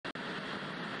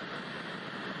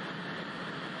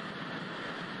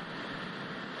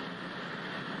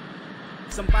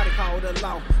Somebody call the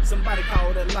law. Somebody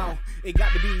call the law. It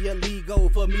got to be illegal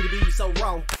for me to be so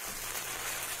wrong.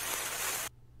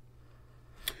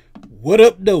 What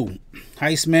up, though?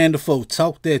 Heist Man the Foe.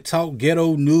 Talk that talk,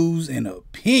 ghetto news and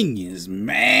opinions,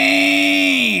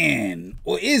 man.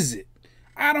 Or is it?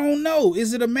 I don't know.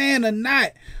 Is it a man or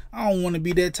not? I don't want to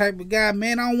be that type of guy,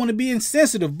 man. I don't want to be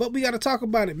insensitive, but we got to talk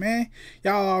about it, man.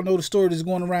 Y'all all know the story that's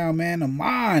going around, man.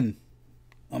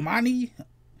 Imane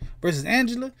versus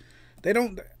Angela. They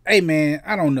don't. Hey, man,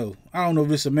 I don't know. I don't know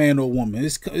if it's a man or a woman.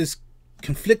 It's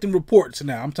conflicting reports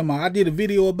now. I'm talking about. I did a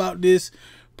video about this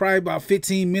probably about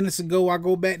 15 minutes ago. I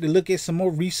go back to look at some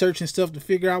more research and stuff to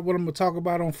figure out what I'm gonna talk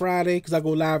about on Friday, because I go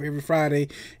live every Friday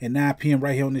at 9 p.m.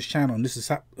 right here on this channel. And this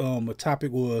is a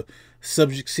topic or a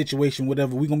subject, situation,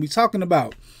 whatever we're gonna be talking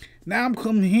about. Now I'm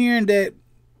coming hearing that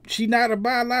she not a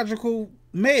biological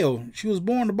male. She was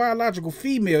born a biological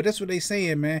female. That's what they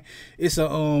saying, man. It's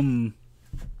a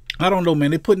I don't know, man.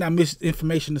 They putting out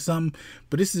misinformation or something.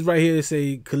 But this is right here. It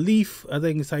say Khelif, I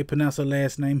think it's how you pronounce her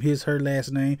last name, her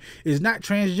last name, is not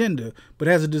transgender, but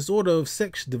has a disorder of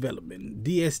sex development,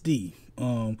 DSD,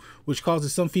 which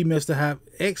causes some females to have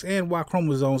X and Y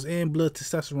chromosomes and blood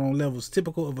testosterone levels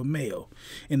typical of a male.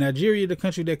 In Nigeria, the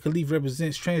country that Khelif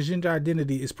represents, transgender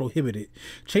identity is prohibited.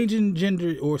 Changing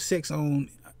gender or sex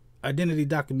on identity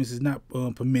documents is not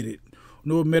permitted.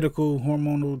 No medical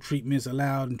hormonal treatments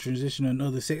allowed in transition and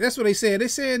other sex. That's what they said. They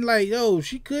saying like, yo,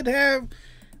 she could have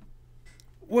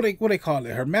what they call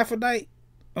it, hermaphrodite.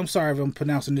 I'm sorry if I'm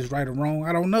pronouncing this right or wrong.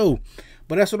 I don't know,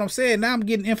 but that's what I'm saying. Now I'm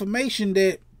getting information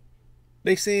that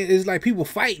they say it's like people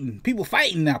fighting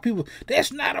now. People,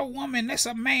 that's not a woman, that's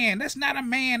a man. That's not a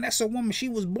man, that's a woman. She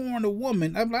was born a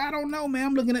woman. I'm like, I don't know, man.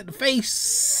 I'm looking at the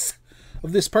face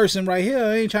of this person right here.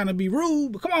 I ain't trying to be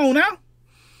rude, but come on now.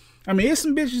 I mean, there's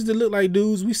some bitches that look like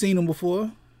dudes. We seen them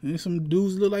before. And some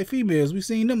dudes that look like females. We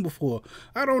seen them before.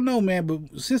 I don't know, man.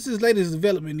 But since this latest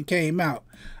development came out,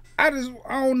 I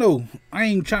don't know. I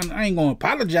ain't gonna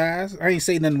apologize. I ain't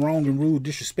say nothing wrong and rude,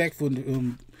 disrespectful in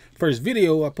the first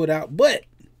video I put out. But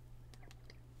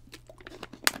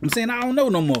I'm saying I don't know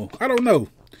no more. I don't know.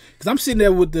 Because I'm sitting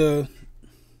there with the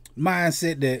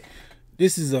mindset that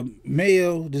this is a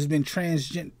male that's been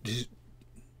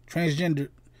transgendered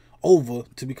over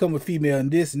to become a female,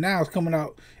 and this now it's coming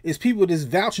out, it's people that's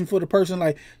vouching for the person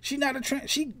like she not a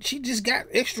she just got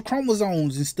extra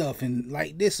chromosomes and stuff and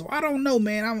like this. So I don't know,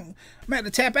 man. I'm at to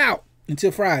tap out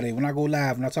until Friday when I go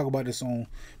live and I talk about this on,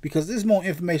 because there's more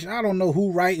information. I don't know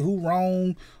who right, who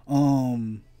wrong.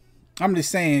 I'm just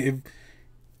saying,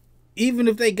 even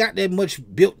if they got that much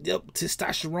built up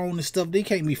testosterone and stuff, they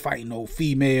can't be fighting no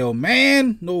female,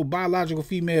 man, no biological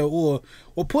female,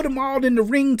 or put them all in the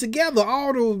ring together.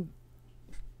 All the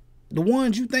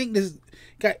ones you think that's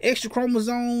got extra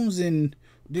chromosomes and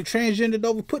they're transgendered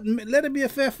over, let it be a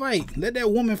fair fight. Let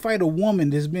that woman fight a woman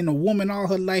that's been a woman all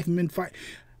her life and been fight.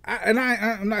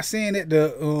 I'm not saying that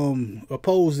to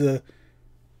oppose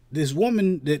this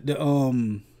woman, that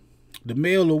the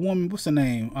male or woman, what's her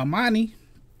name, Imane.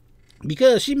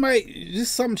 Because she might,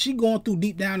 just something she going through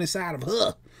deep down inside of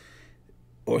her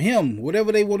or him,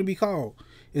 whatever they want to be called.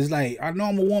 It's like, I know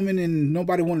I'm a woman and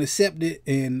nobody want to accept it,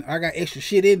 and I got extra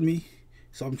shit in me,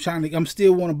 so I'm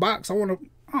still want to box. I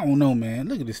don't know, man.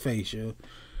 Look at this face, yo.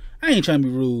 I ain't trying to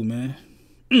be rude, man.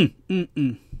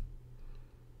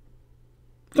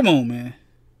 Come on, man.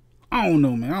 I don't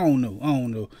know, man. I don't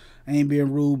know. I ain't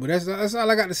being rude, but that's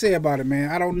all I got to say about it, man.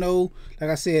 I don't know.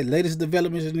 Like I said, latest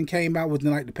developments that came out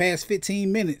within like the past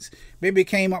 15 minutes. Maybe it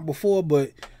came out before,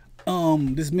 but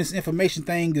this misinformation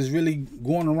thing is really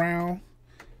going around.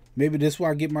 Maybe that's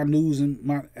where I get my news and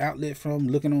my outlet from,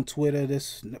 looking on Twitter.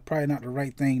 That's probably not the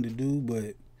right thing to do,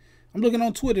 but I'm looking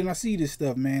on Twitter and I see this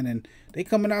stuff, man, and they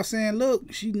coming out saying,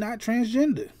 look, she's not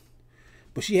transgender,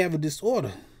 but she have a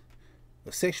disorder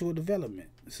of sexual development.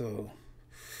 So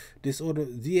disorder,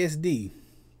 DSD.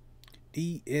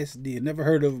 Never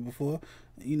heard of it before,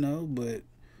 you know, but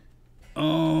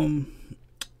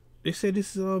they said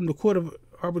this is the Court of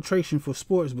Arbitration for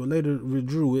Sports, but later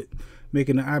withdrew it,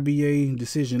 making the IBA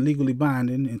decision legally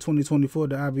binding. In 2024,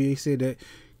 the IBA said that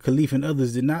Khelif and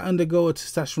others did not undergo a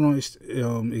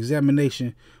testosterone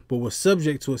examination, but were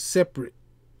subject to a separate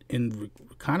and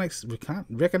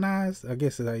recognized, I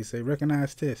guess is how you say,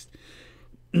 recognized test.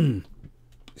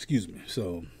 Excuse me.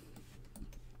 So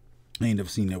I ain't never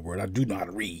seen that word. I do know how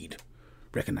to read.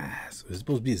 Recognize. It's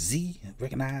supposed to be a Z.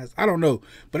 Recognize. I don't know.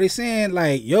 But they saying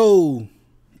like, yo,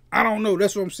 I don't know.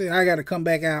 That's what I'm saying. I got to come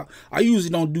back out. I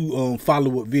usually don't do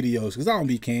follow-up videos because I don't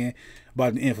be caring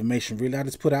about the information, really. I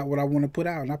just put out what I want to put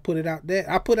out, and I put it out there.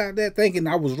 I put out there thinking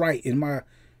I was right in my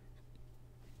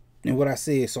and what I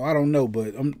said. So I don't know,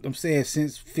 but I'm saying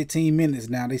since 15 minutes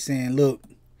now, they saying, look,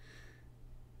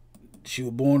 she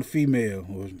was born a female,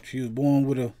 or she was born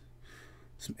with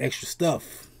some extra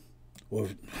stuff, or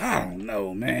I don't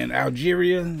know, man.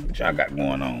 Algeria, what y'all got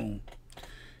going on?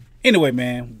 Anyway,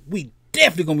 man, we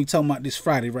definitely gonna be talking about this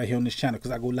Friday right here on this channel, because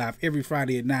I go live every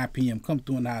Friday at 9 p.m. Come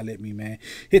through and holler at me, man.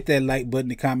 Hit that like button,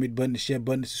 the comment button, the share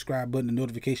button, the subscribe button, the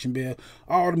notification bell.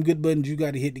 All them good buttons you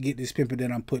got to hit to get this pimping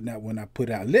that I'm putting out when I put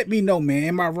out. Let me know, man.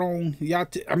 Am I wrong? Y'all,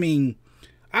 I mean,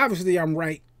 obviously I'm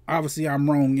right. Obviously I'm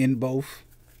wrong in both.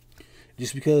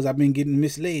 Just because I've been getting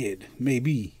misled,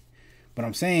 maybe. But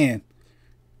I'm seeing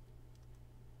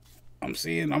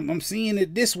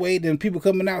it this way, then people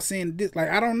coming out saying this. Like,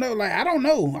 I don't know.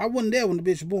 I wasn't there when the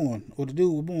bitch was born, or the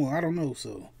dude was born. I don't know.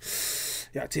 So,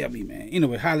 y'all tell me, man.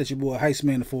 Anyway, holla at your boy,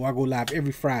 Heistman the 4. I go live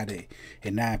every Friday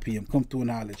at 9 p.m. Come through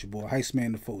and holla at your boy,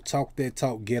 Heistman the 4. Talk that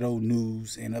talk, ghetto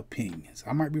news and opinions.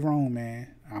 I might be wrong,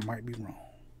 man. I might be wrong.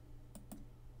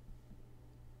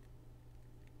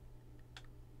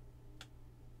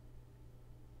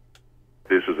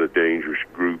 This is a dangerous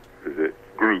groups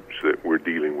that we're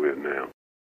dealing with now.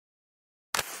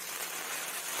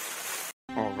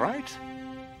 All right.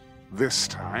 This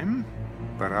time,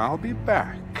 but I'll be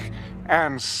back,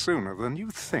 and sooner than you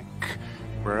think.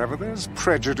 Wherever there's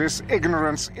prejudice,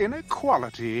 ignorance,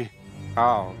 inequality,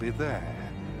 I'll be there.